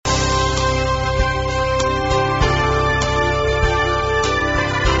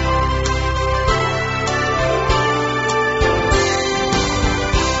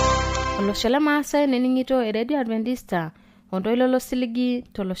Oloshole Maasai nening'ito Radio Adventista ontoilo lo siligi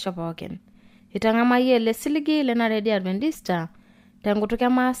tolosho pookin. Itang'amayie le siligi lena Radio Adventista tenkutuk e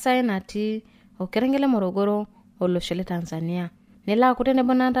Maasai natii orkerenket le Morogoro olosho le Tanzania. Nila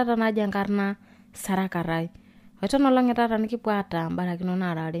kutenebo nantata naji enkarna Sara Karai. Oitonolong' tata nikipuata mbarakino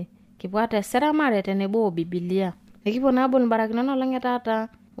narare. Kipuata eseramare tenebo Biblia. Nikipuo nabol mbarakino nolong' tata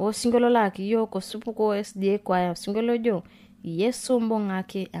osinkolio lakiyiok osupuko SDA kwaya osinkolio ojo Yesu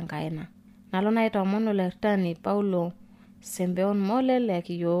mbung'aki enkaina. Nalo naitomon olertani Paulo Sembeon Molele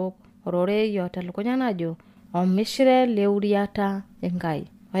kiyiok orore yo telukunya najo omishire leuriata enkai.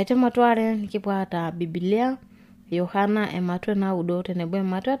 Waitemotuare nikipuata Biblia Yohana ematwe naudo tenebo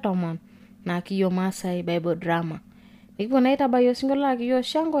ematwe tomon na kiyo Maasai Bible Drama. Nikipuo naitabayo osinkolio lakiyiok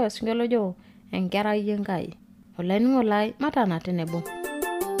shango osinkolio ojo enkerai enkai. Olainining'olai matana tenebo.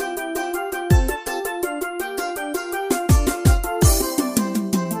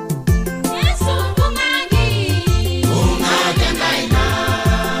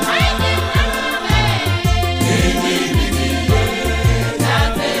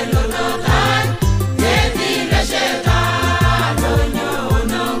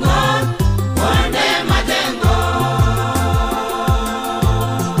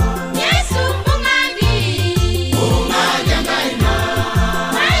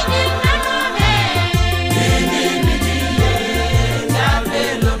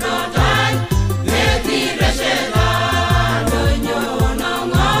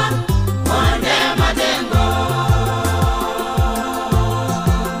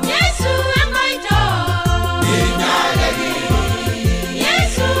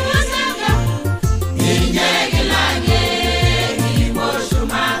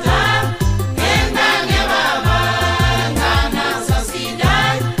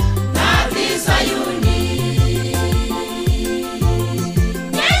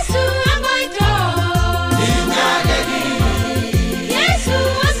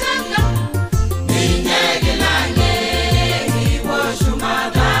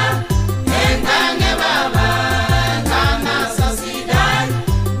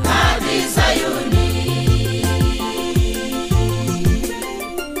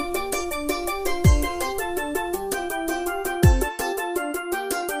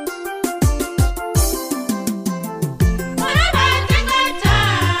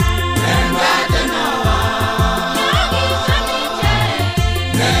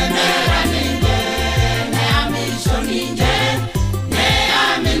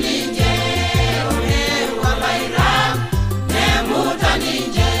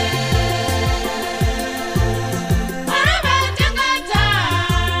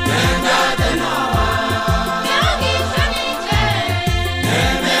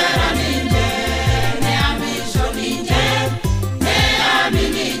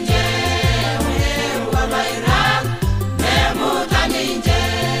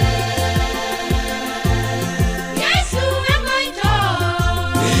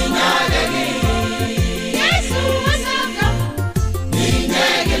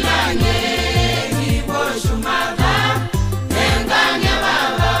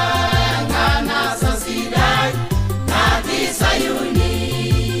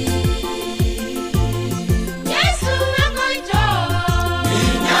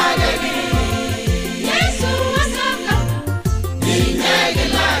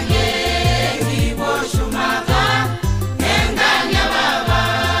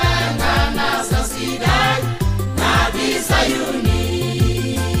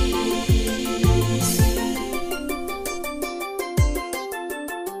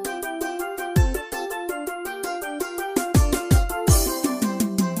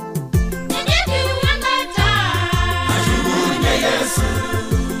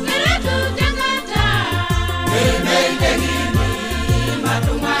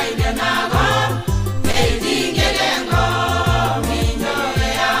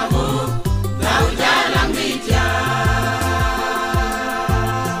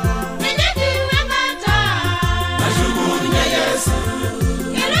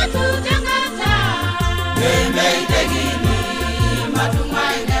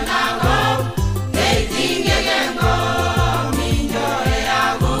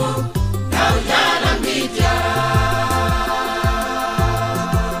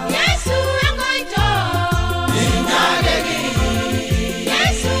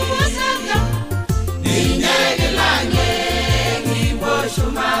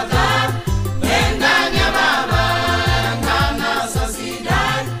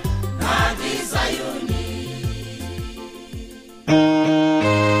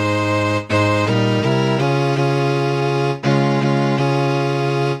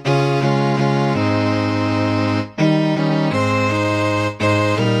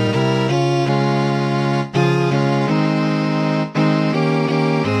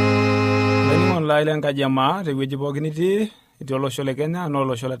 lai lenkaji emaa tewueji pookin itii olosho le Kenya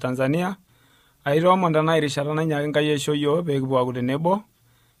olosho le Tanzania. Aitoomon tenaa erishata nainyiaki Enkai aisho iyiok pee kipuo aaku tenebo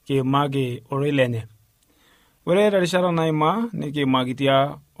kiimaki ororei lenye. Ore terishata naimaa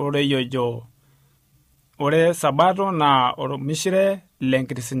nikiimakitia ororei ojo ore Sabato naa ormishire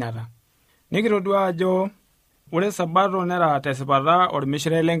lenkitisinyata. Nikitodua ajo ore Sabato nera tesipata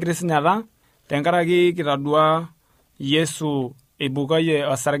ormishire lenkitisinyata tenkaraki kitadua Yesu ibukayie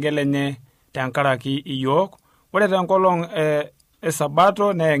osarge lenye tenkaraki iyiok. Ore tenkolong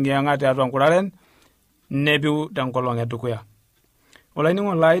Sabato neyeng'iyeng'a tiatua nkuraren nepiu tenkolong edukuya.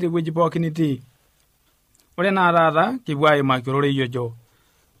 Olainining'oni lai tewueji pookin itii. Ore naa taata kipuo aimaki ororei ojo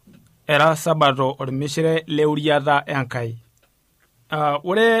era Sabato ormishire leuriata Enkai.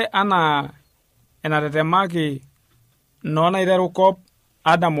 Ore anaa enatetemaki naiteru kop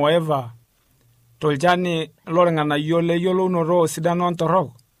Adam o Eva tolchani lorng'anayio leyiolounoto sidano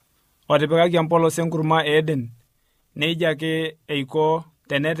ontorrok otipikaki empolos enkurma Eden, neija ake eiko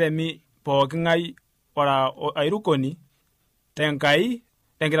tenetemi pooking'ai ora airukoni tenkai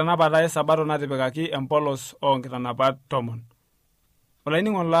tenkitanapata Sabato natipikaki empolos onkitanapat 10.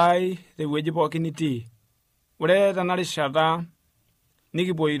 Olainining'oni lai tewueji pookin itii. Ore tena rishata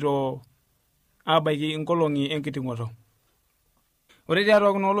nikipuoito abaiki inkolong'i enkiting'oto. Ore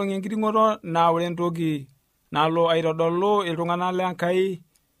tiatua kuna olong'i enkiting'oto naa ore entoki nalo aitodolu iltung'anak lenkai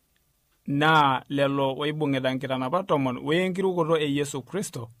naa lelo oibung'ita nkitanapat 10 wenkirukoto e Yesu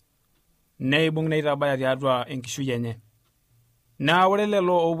Kristo neibung' neitabaya tiatua enkishui enye. Naa ore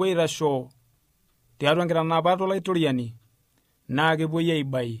lelo opuo aitasho tiatua nkitanapat olaitoriani naa kepuoi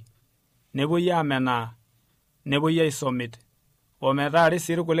aibai, nepuoi amenaa, nepuoi aisomit ometaari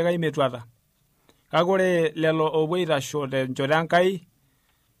sii irkulikae metuata. Kake ore lelo opuo aitasho tenchoto Enkai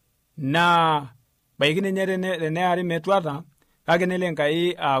naa baiki ninye teneari metuata, kake nelo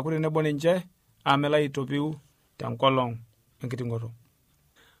Enkai aaku tenebo ninche amelo aitopiu tenkolong enkiting'oto.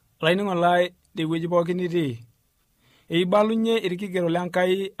 Olainining'oni lai tewueji pookin itii. Eibalunye irkigerot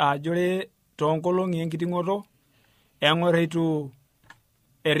lenkai aajore toonkolong'i enkiting'oto eng'or eitu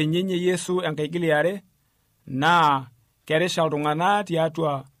erinyenye Yesu enkaigili are naa kerisha iltung'anak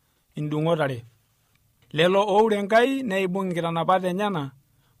tiatua indung'ot are. Lelo oure Enkai neibung' nkitanapat enyana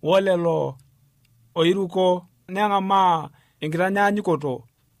wolelo oiruko neng'amaa enkitanyaanyukoto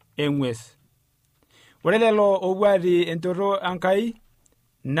eng'ues. Ore lelo opuo atii enchoto Enkai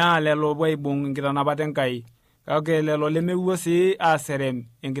naa lelo opuo aibung' nkitanapat Enkai, kake lelo lemewuo sii aaserem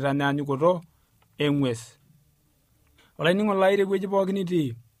enkitanyaanyukoto eng'ues. Olainining'oni lai tewueji pookin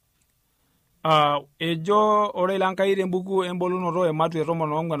itii. Ejo ororei lenkai tembuku embolunoto Matthew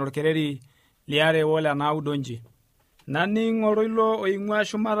 14 orkereri liare wole naudo nji. Naning' oloilo oing'ua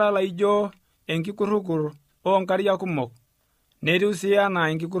shumata laijo enkikurrukur oonkariak kumok, netiu sii anaa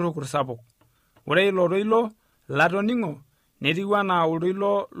enkikurrukur sapuk. Ore ilo toilo latoning'o netiu anaa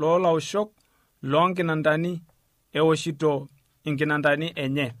oltoilo loolaushok loonkinandani ewoshito inkinandani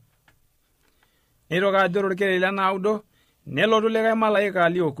enye. Neitoki ajo torkereri lenaudo nelotu likae malaika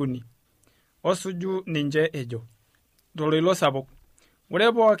liokuni osuju ninche ejo toltoilo sapuk.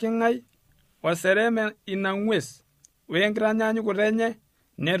 Ore pooking'ae oserem ina ng'ues wenkitanyaanyukoto enye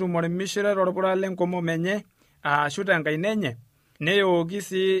netum ormishire torpura lenkomom enye aashu tenkaina enye, neyooki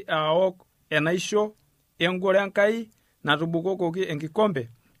sii aok enaisho engoro Enkai natubukokoki enkikombe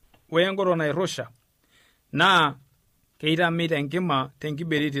weengoro nairrusha, naa keitami tenkima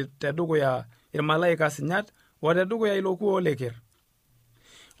tenkiberiti tedukuya irmalaika sinyat o tedukuya ilo kuo lekerr.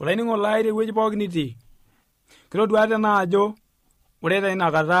 Olainining'oni lai tewueji pookin itii. Kitodua tena ajo ore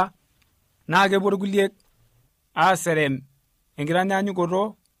teina kata naa kepuo irkulie aaserem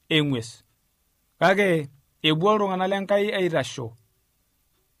enkitanyaanyukoto eng'ues, kake epuo iltung'anak lenkai aitasho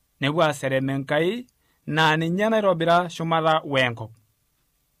nepuo aaserem Enkai naa ninye naitobira shumata weenkop.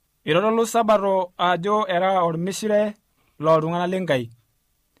 Eitodolu Sabato ajo era ormishire looltung'anak lenkai.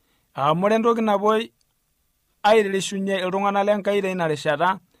 Amu ore entoki napuoi aitirishunye iltung'anak lenkai teina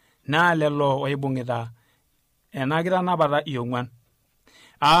rishata naa lelo oibung'ita ena kitanapata iong'uan.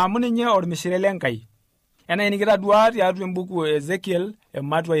 Amu ninye ormishire lenkai. Enaa enikitadua tiatua embuku Ezekiel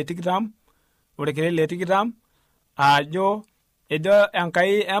Matthew 20 orkereri le 20 ajo ejo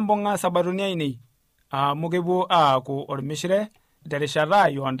Enkai embung'a sabatoni ainei amu kepuo aaku ormishire terishata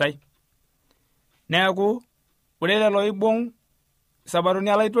ai ontai. Neeku ore lelo oibung'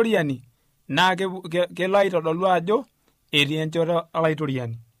 sabatoni olaitoriani naa kelo aitodolu ajo etii enchoto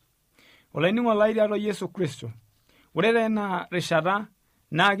olaitoriani. Olainining'oni lai tiatua Yesu Kristo. Ore teina rishata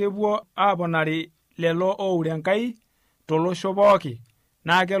naa kepuo aaponari lelo oure Enkai tolosho pooki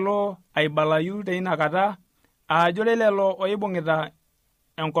naa kelo aibalayu teina kata ajo ore lelo oibung'ita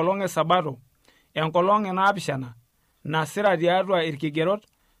enkolong Sabato enkolong enaapishana nasira tiatua irkigerot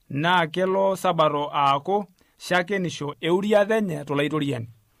naa kelo sabato aaku shakenisho euriata enye tolaitoriani.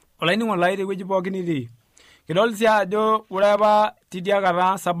 Olainining'oni lai tewueji pookin nitii, kidol sii ajo ore apa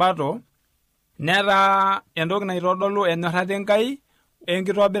tidiakata sabato netaa entoki naitodolu enyorrata Enkai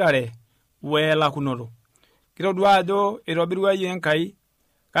enkitobirare welakunoto. Kitodua ajo eitobirua yiok Enkai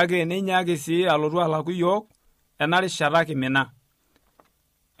kake ninyaaki sii alotu alaku yiok ena rishata kimina.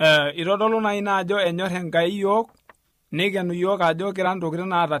 Itodolu naa ina ajo enyorr Enkai yiok nikenu yiok ajo kira ntokitin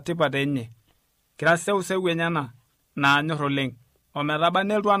naata tipat enye, kira seuseu enyena naanyorr oleng, ometaba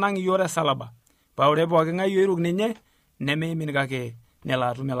nelotu anang' yiok tesalaba paa ore pooki ng'ae oiruk ninye nemeimin kake nelo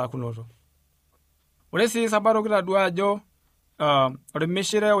atum elakunoto. Ore sii sabato kitadua ajo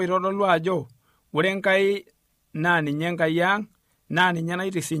ormishire oitodolu ajo ore Enkai naa ninye Enkai ang' naa ninye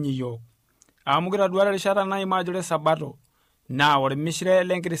naitisinyi yiok. Amu kitadua erishata naima ajo ore sabato naa ormishire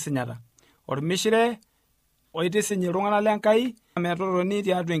lenkitisinyata, ormishire oitisinyi iltung'anak lenkai metotoni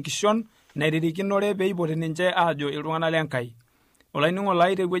tiatua enkishon nairirikinore peipoti ninche aajo iltung'anak lenkai. Olainining'oni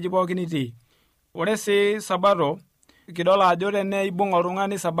lai tewueji pookin nitii, ore sii sabato kidol ajo teneibung'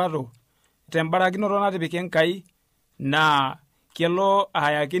 oltung'ani sabato tembarakinoto natipika Enkai naa kelo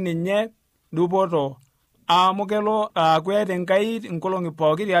ayaki ninye dupoto amu kelo aaku eeta Enkai inkolong'i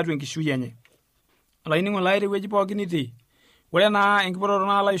pookin tiatua enkishui enye. Olainining'oni lai tewueji pookin nitii, ore naa enkipototo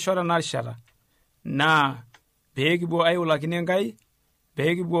nalo aisho tena rishata naa peekipuo aiulakino Enkai,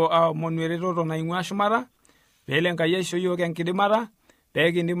 peekipuo aomonu eretoto naing'ua shumata, peelo Enkai aisho yiok enkidimata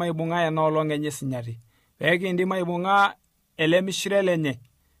peekindim aibung'a ena olong' enye sinyati, peekindim aibung'a ele mishire lenye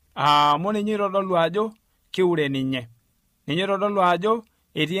amu ninye oitodolu ajo kiure ninye, ninye oitodolu ajo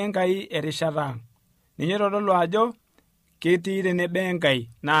etii Enkai erishata ang', ninye oitodolu ajo ketii tenebo Enkai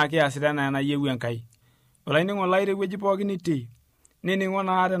naa kiasita enaa enayieu Enkai. Olainining'oni lai tewueji pookin nitii, nining'o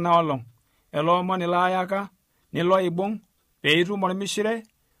naa tena olong' ele omoni laayaka nilo aibung' peitum ormishire,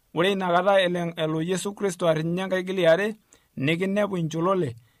 ore inakata elo Yesu Kristo arrinye nkaigil are nikinepu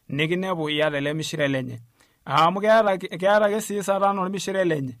incholole, nikinepu iyata ele mishire lenye. Amu keeta ake sii Satan ormishire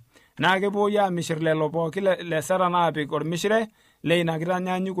lenye, naa kepuoi amishir lelo pookin le Satan aapik ormishire leina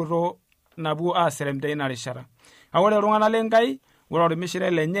kitanyanyukoto napuo aserem teina rishata. Ore iltung'anak lenkai ore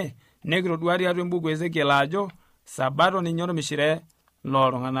ormishire lenye nekitodua tiatua embuku Ezekiel ajo sabato ninye ormishire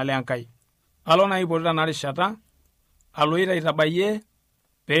looltung'anak lenkai. Alo naa aipoti tena rishata aloito aitabayie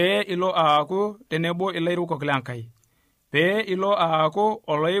pee ilo aaku tenebo ilairukok lenkai, pee ilo aaku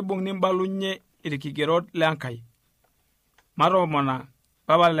oloibung' nimbalunye irkigerot lenkai. Matoomona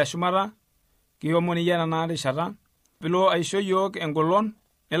papa le shumata kiomoni yie tena rishata pilo aisho yiok engolon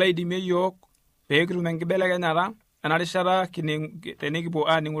nelo aidimie yiok peekitum enkibelekenyata ena rishata tenikipuo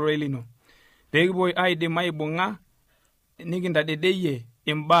aaning'u ororei lino, peekipuo aidim aibung'a nikintadedeyie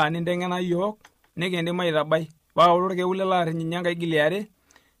imbaa ninteng'ena yiok nikindim aitabai paa ore orkekun lilo arrinye nkaigil are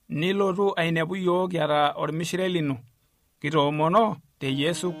nilotu ainepu yiok eeta ormishire lino. Kitoomono te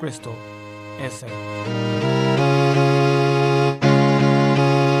Yesu Kristo esai.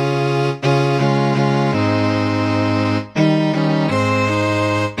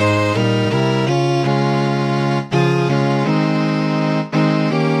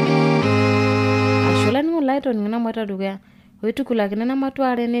 Toning'o namata dukuya oitukulakino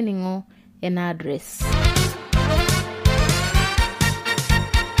namatuare nening'o ena address.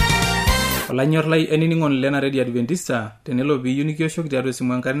 Olanyor lai enining'oni lena Radio Adventista tenelo piiyieu nikioshoki tiatua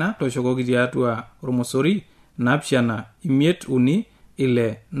esimu enkarna tooshokoki tiatua ormosori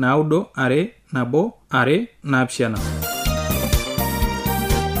 7536922.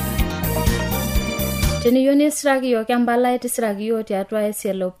 Teniyieu nisiraki yiok empalai tisiraki yiok tiatua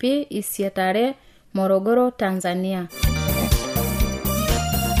SLP 8 Morogoro, Tanzania.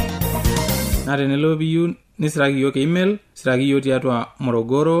 Na tenelo piiyieu nisiraki yiok email, siraki yiok tiatua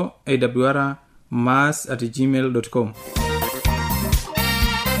morogoro@mas@gmail.com.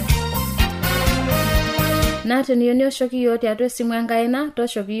 Na teniyieu nioshoki yiok tiatua esimu enkaina,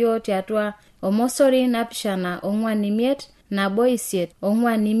 tooshoki yiok tiatua ormosori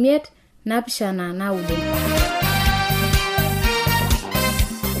 7451845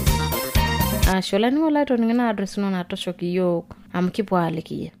 Asholani wala toning'ina address nona toshoki yiok amu kipuo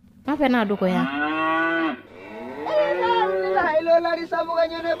aliki. Mape na dukuya.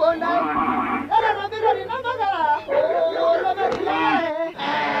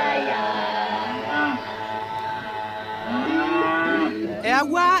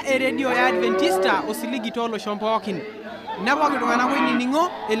 Eagwa Radio Adventista osiligi tolosho pookin. Napoki iltung'anak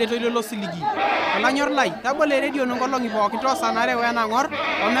oinining'o eletoilo losiligi. Olanyor lai, tabole radio nonkolong'i pookin toosanare wenang'or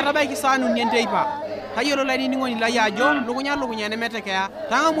ometabaiki saa 4 enteipa. Tayiolo lainining'oni lai ajo lukunya nemetekeya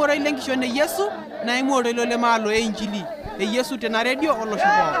tang'amu oroi lenkishon e Yesu naimu oroi lemaalo e Injili e Yesu tena redio olosho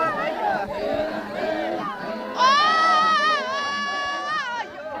pookin.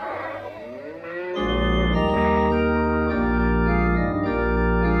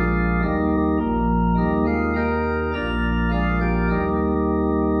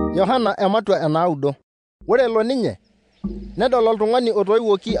 Yohana ematua enaudo. Ore elo ninye nedol oltung'ani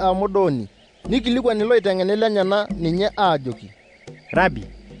otoiwuoki aamodoni nikilikuani loiteng'eni lenyana ninye aajoki, Rabi,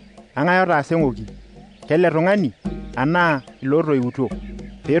 ang'ae otaasa eng'oki? Kele tung'ani anaa ilootoiwutuo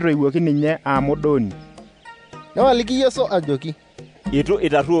peetoiwuoki ninye aamodoni? Newaliki Yesu ajoki, itu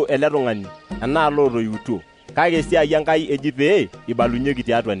itarruo ele tung'ani anaa lootoiwutuo, kake esiai Enkai eji pee ibalunyeki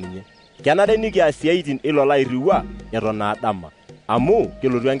tiatua ninye. Kenare nikias siaitin ilo lairriwua eton aadama, amu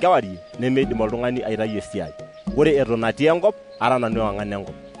kelotu enkewarie nemeidim oltung'ani aitayu esiai. Ore eton atii enkop, ara nanu ewang'an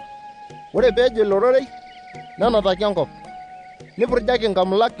enkop. Ore peejo ilo rorei, nenotaki enkop, nipurjaki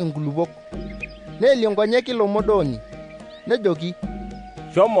nkamulak inkulupuok, neelie nkonyek ilo modooni, nejoki,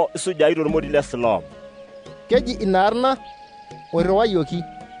 shomo isujai tormoti le Siloam. Keji inaarna oirriwayioki.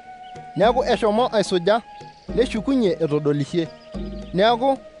 Neeku eshomo aisuja, neshukunye etodolishe.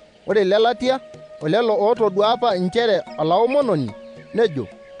 Neeku ore lelatia olelo ootodua apa inchere olaomononi nejo,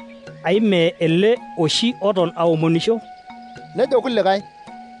 aime ele oshi oton aomonisho? Nejo kulikae,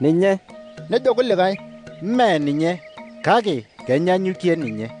 Ninye. Nejo kulikae, Mee ninye, kake kenyanyukie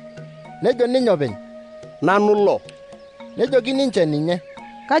ninye. Nejo ninye openy, Nanu lo. Nejoki ninche ninye,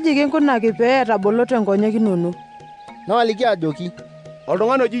 kaji kinkunaki pee etabolote nkonyek inonok? Nawaliki ajoki,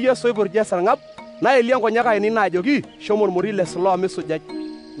 oltung'ani oji Yesu oipurje esarng'ab naelie nkonyek ainei naajoki shomo ormoti le Siloam isujai.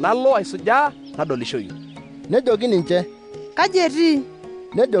 Nalo aisujaa nadolishoyu. Nejoki ninche, kaji etii?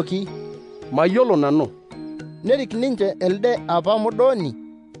 Nejoki, mayiolo nanu. Nerik ninche elde apa modooni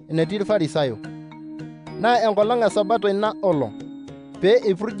enetii Irfarisayo. Naa enkolong esabato ina olong, pee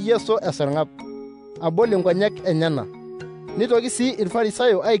eipurj Yesu esarng'ab, abol inkonyek enyana. Nitoki sii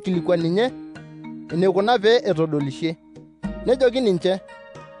Irfarisayo aikilikuan ninye eneikuna pee etodolishe. Nejoki ninche,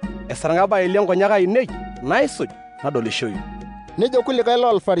 esarng'ab aelie nkonyek ainei naisuj nadolishoyu. Nejo kulikae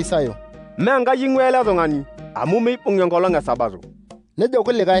loorfarisayo, Mee Enkai ing'ua ele tung'ani, amu meibung' enkolong esabato. Nejo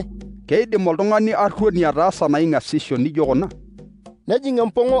kulikae, keidim oltung'ani arruoni ataasa naing'asisho nijo kuna? Nejing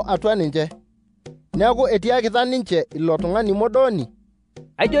empong'o atua ninche. Neeku etiakita ninche ilo tung'ani modooni,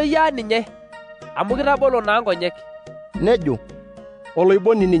 aijo iyia ninye, amu kitabolo naa nkonyek. Nejo,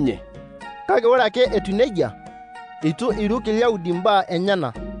 oloiboni ninye. Kake ore ake etu nejia, itu iruk Iyahudi mbaa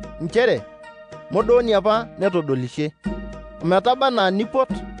enyana, nchere modooni apa netodolishe. Ometaba naa nipot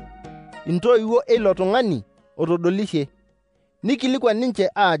intoiwuo eilo tung'ani otodolishe. Nikilikuan ninche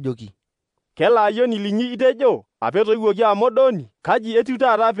aajoki, Kelaayioni linyi itejo apa etoiwuoki aamodoni, kaji etiu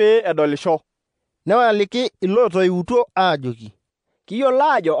taata pee edolisho? Newaliki ilootoiwutuo aajoki,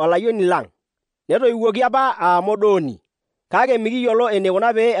 kiyiolo ajo olayioni lang' netoiwuoki apa aamodoni, kake mikiyiolo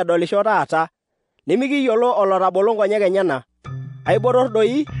eneikuna pee edolisho taata, nemikiyiolo olotabolo nkonyek enyana. Aibotorr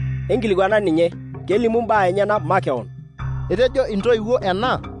doi enkilikuana ninye, kelimu mbaa enyana makeon. Etejo intoiwuo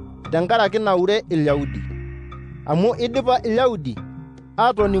ena tenkaraki naure Iyahudi, amu idipa Iyahudi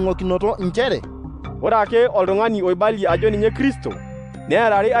aatoning'okinoto nchere, ore ake oltung'ani oibalie ajo ninye Kristo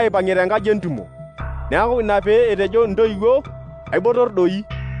neerari aipang'ie tenkaji entumo. Neeku ina pee etejo intoiwuo, aibotorr doi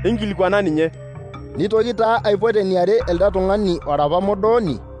enkilikuana ninye. Nitoki taa aipot eniare elde tung'ani orapa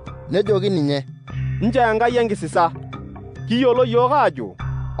modooni, nejoki ninye, Nchoo Enkai enkisisa, kiyiolo yiok aajo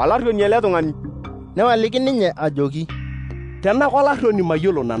olarruoni ele tung'ani. Newaliki ninye ajoki, tenaa kolarruoni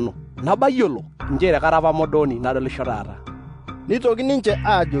mayiolo nanu, nabayiolo nchere kara apa modooni nadolisho taata. Nitoki ninche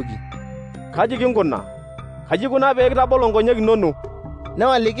aajoki, kaji kinkuna? Kaji ikuna pee kitabolo nkonyek inonok?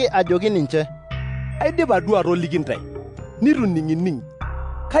 Newaliki ajoki ninche, aidipa duo atoliki ntae, nitu ning'ining'.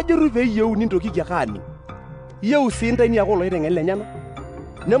 Kaji etu pee iyieu nintokiki ake aning'? Iyieu sii ntae niaku oloiteng'eni lenyana?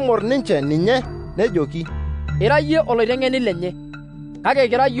 Nemorr ninche ninye nejoki, ira yie oloiteng'eni lenye, kake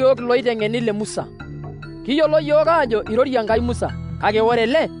kira yiok loiteng'eni le Musa. Kiyiolo yiok aajo irorie Enkai Musa, kake ore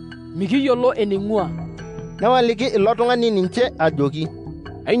ele mikiyiolo ening'ua. Newaliki ilo tung'ani ninche ajoki,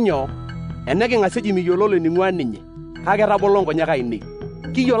 ainyoo, eneking'aseji miyiolo ening'ua ninye, kake etabolo nkonyek ainei.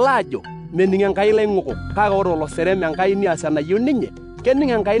 Kiyiolo ajo mening' Enkai laing'uku, kake ore oloserem Enkai nias enayieu ninye,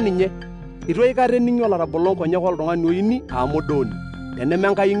 kening' Enkai ninye. Itu aikata ening'i olotabolo nkonyek oltung'ani oini aamodooni. Teneme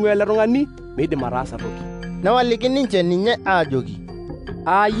Enkai ing'ua ele tung'ani, meidim ataasa toki. Newaliki ninche ninye aajoki,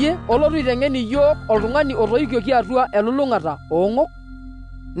 aayie olotu aiteng'en iyiok oltung'ani otoikioki atua elulung'ata oong'ok.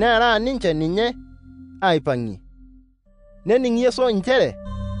 Neeraa ninche ninye aipang'ie. Nening' Yesu nchere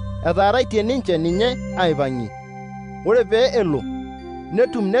etaaraitie ninche ninye aipang'ie. Ore pee elo,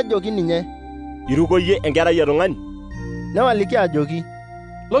 netum nejoki ninye, iruko yie enkerai etung'ani? Newaliki ajoki,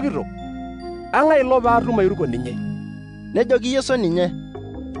 Lokitok, ang'ai ilo paatum airuko ninye? Nejoki Yesu ninye,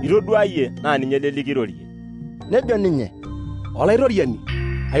 Itodua yie naa ninye lelikirorie. Nejo ninye, Olairoriani,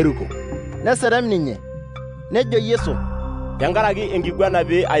 airuko. Neserem ninye. Nejo Yesu, Tenkaraki enkiguana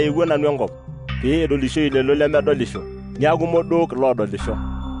pee aewuo nanu enkop, pee edolisho lelo lemedolisho, niaku modook loodolisho.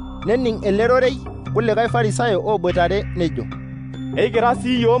 Nening ele rorei kulikae Farisayo ooboitare nejo, Eikira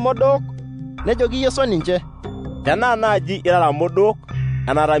sii iyiok modook? Nejoki Yesu ninche, Tenaa naaji irara modook,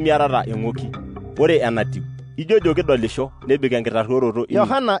 enara miarara eng'oki. Ore enatiu, ijojo kidolisho nebik enkitarruoroto inyi.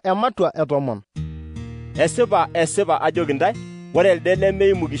 Yohana ematua 10. Esipa ajoki ntae, ore elde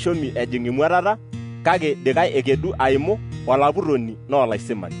lemeimu kishomi ejing imuatata, kake dikae ekedu aimu, olapurroni naa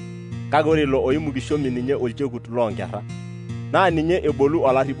olaisimani. Kake ore ilo oimu kishomi ninye olchekut loonkera. Naa ninye ebolu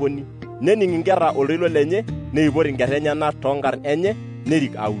olarriponi, nening inkera oltoilo lenye, neipot inkera enyenak toonkarn enye,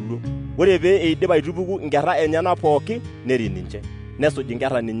 nerik auluo. Ore pee eidip aitupuku inkera enyenak pooki, neri ninche. Nesuj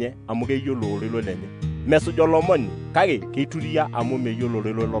inkera ninye amu keyiolo oltoilo lenye. Mesuj olomoni, kake keituria amu meyiolo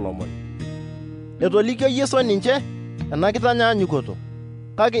oltoilo lolomoni. Etolikio Yesu ninche ena kitanyaanyukoto,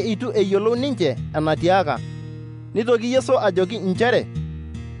 kake itu eyiolou ninche enatiaka. Nitoki Yesu ajoki inchere,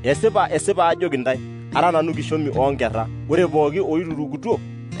 Esipa ajoki ntae, ara nanu kishomi oonkera. Ore pooki oiturukutuo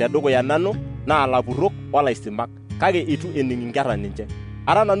tedukuya nanu naa lapurrok olaisimak, kake itu ening inkera ninche.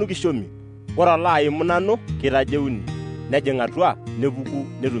 Ara nanu kishomi, ore olaimu nanu kitajeuni, nejing atua nepuku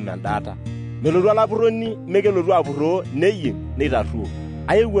netum endaata. Melotu olapurroni mekelotu apurroo neyieng neitarruo.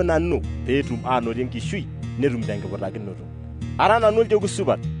 Aewuo nanu peetum aanoto enkishui netum tenkiputakinoto. Ara nanu olchekut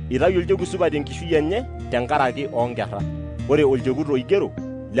supat, itayu olchekut supat enkishui enye tenkaraki oonkera. Ore olchekut oigero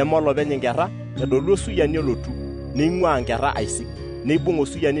leme olopeny inkera, edolu osuyiani olotu, neing'uaa inkera aisik, neibung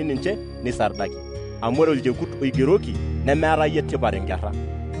osuyiani ninche neisardaki. Amu ore olchekut oigeroki nemeeta yie tipat inkera.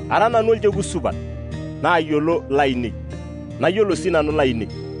 Ara nanu olchekut supat, naayiolo lainei, nayiolo sii nanu lainei.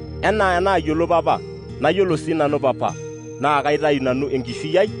 Enaa enaayiolo papa, nayiolo sii nanu papa, naa kaitayu nanu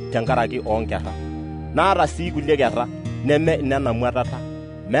enkishui ai tenkaraki oonkera. Naata sii kulie kera, neme inena muatata.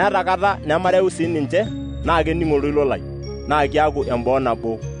 Meeta kata nemareu sii ninche, naa kening oltoilo lai, naa kiaku emboo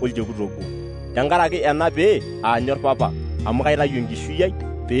nabo olchekut obo. Tenkaraki ena pee aanyor papa, amu kaitayu enkishui ai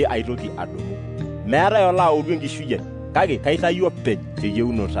pee aitoki adumu. Meetai olaoru enkishui ai, kake kaitayu openy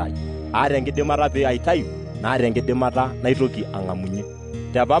teyieunoto ai. Aata enkidimata pee aitayu, naata enkidimata naitoki ang'amunye.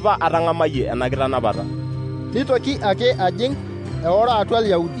 Te papa atang'amayie ena kitanapata. Nitoki ake ajing eora atua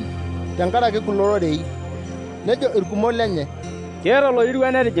Yahudi tenkaraki kulo rorei. Nejo irkumok lenye, Keeta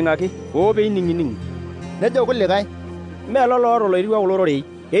oloirua netijing'aki, peining'ining'i. Nejo kulikae, Mee lolo oota oloirua kulo rorei,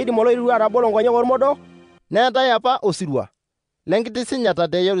 keidim oloirua atabolo nkonyek ormodoo? Neetai apa osirua lenkitisinyata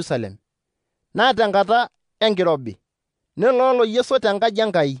te Yerusalem, naa tenkata enkirobi. Neloolo Yesu tenkaji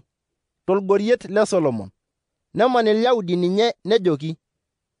Enkai, tolgoriet le Solomon. Neman Ilyahudi ninye nejoki,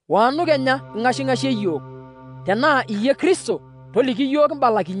 Waanu kenya ing'ashing'ashie yiok, tenaa iyie Kristo, toliki yiok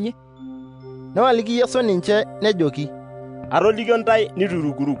imbalakinye. Newaliki Yesu ninche nejoki, Atolikio ntae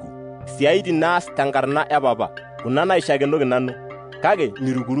niturukuruku, siaitin naas tenkarna epapa, kuna naishakenoki nanu, kake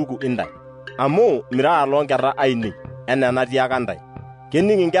mirukuruku intae. Amu mirara loonkera ainei, enaa enatiaka ntae.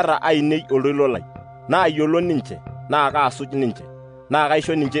 Kening inkera ainei oltoilo lai, naayiolo ninche, naa kaasuj ninche, naa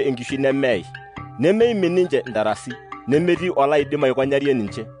kaisho ninche enkishui nemeei. Nemeimin ninche ntarasi, nemetii olaidim aikonyarie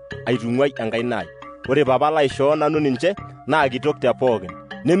ninche, aitung'uai enkaina ai. Ore papa laishoo nanu ninche, naa kitok te pookin,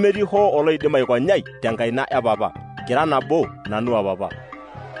 nemetii hoo oloidim aikonyai tenkaina epapa. Kira nabo nanu opapa.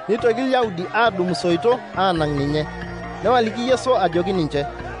 Nitoki Ilyahudi aadum soito aanang' ninye. Newaliki Yesu ajoki ninche,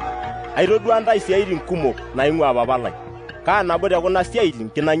 Aitodua ntae siaitin kumok naing'ua papa lai. Kaa nabo tekuna siaitin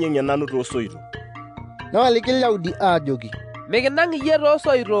kinang'eng'ie nanu toosoito? Newaliki Ilyahudi aajoki, Mikinang' iyie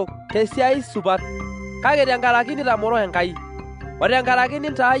toosoito tesiai supat, kake tenkaraki nitamoro Enkai, o tenkaraki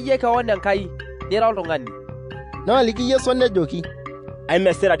nintaa iyie keon Enkai, nira oltung'ani. Newaliki Yesu nejoki,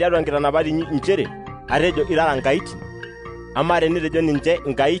 Aimesira tiatua nkitanapat inyi inchere, atejo irara nkaitin. Amaa tenitejo ninche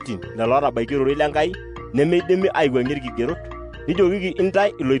nkaitin lelo ootabaiki ororei lenkai, nemeidimi aiwuang'ie irkigerot. Nijokiki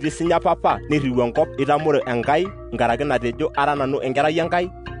intae iloitisinya papa nirriu enkop itamoro Enkai nkaraki natejo ara nanu enkerai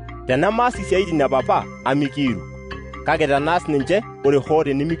Enkai. Tenemaas isiaitin e papa, amikiiru. Kake tenaas ninche, ore hoo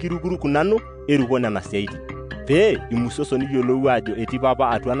tenimikirukuruku nanu, eruko nena siaitin. Pee imusoso niyiolou ajo etii papa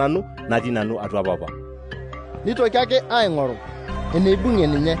atua nanu, natii nanu atua papa. Nitoki ake aing'oru eneibung'ie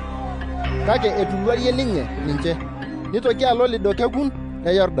ninye, kake etuluarie ninche. Nitoki alo lido kekun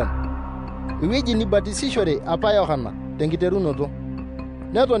le Yordan, ewueji nibatisishore apa Yohana tenkiterunoto.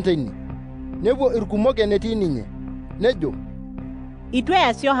 Neton teine, nepuo irkumok enetii ninye, nejo, Itu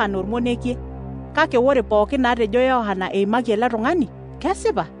eas Yohana ormonekie, kake ore pookin naatejo Yohana eimaki ele tung'ani,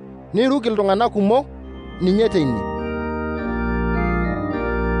 kesipa. niruk iltung'anak kumok ninye teine.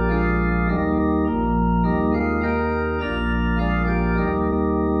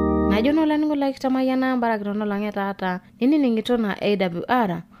 Najo nolaningo la kitamayana barakitono lange taata ninining'ito na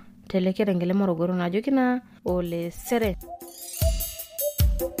AWR telekerengele Morogoro najo kina ole sere.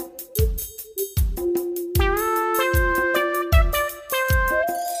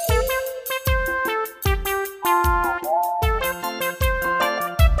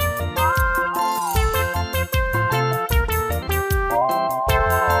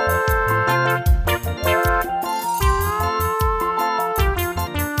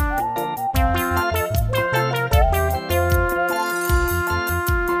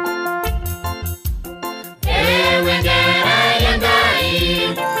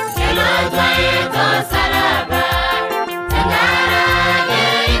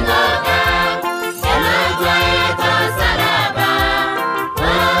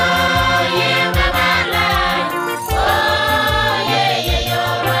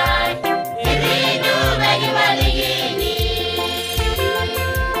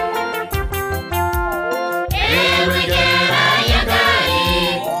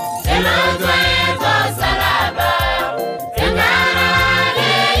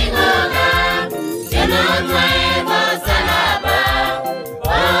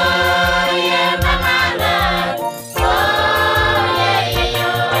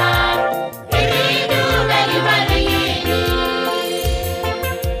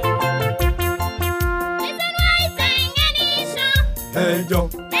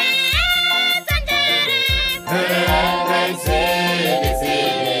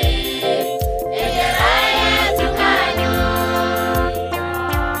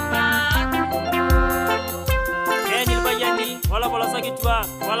 Wala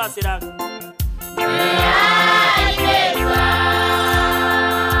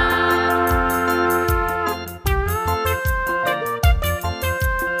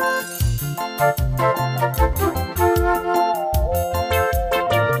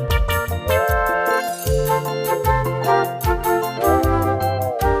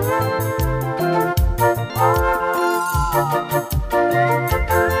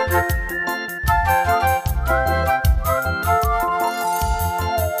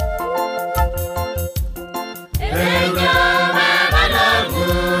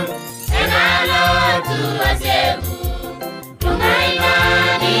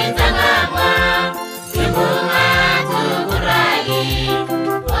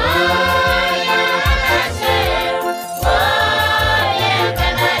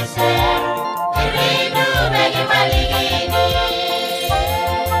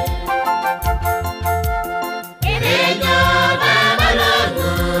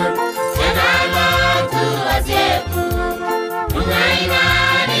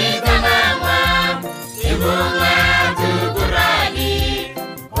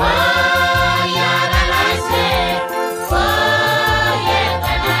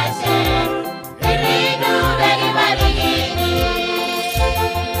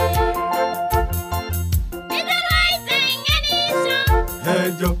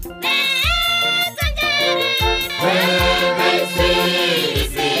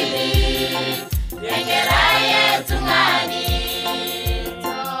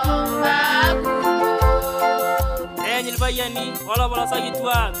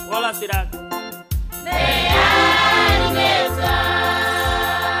sagitwa wala sirak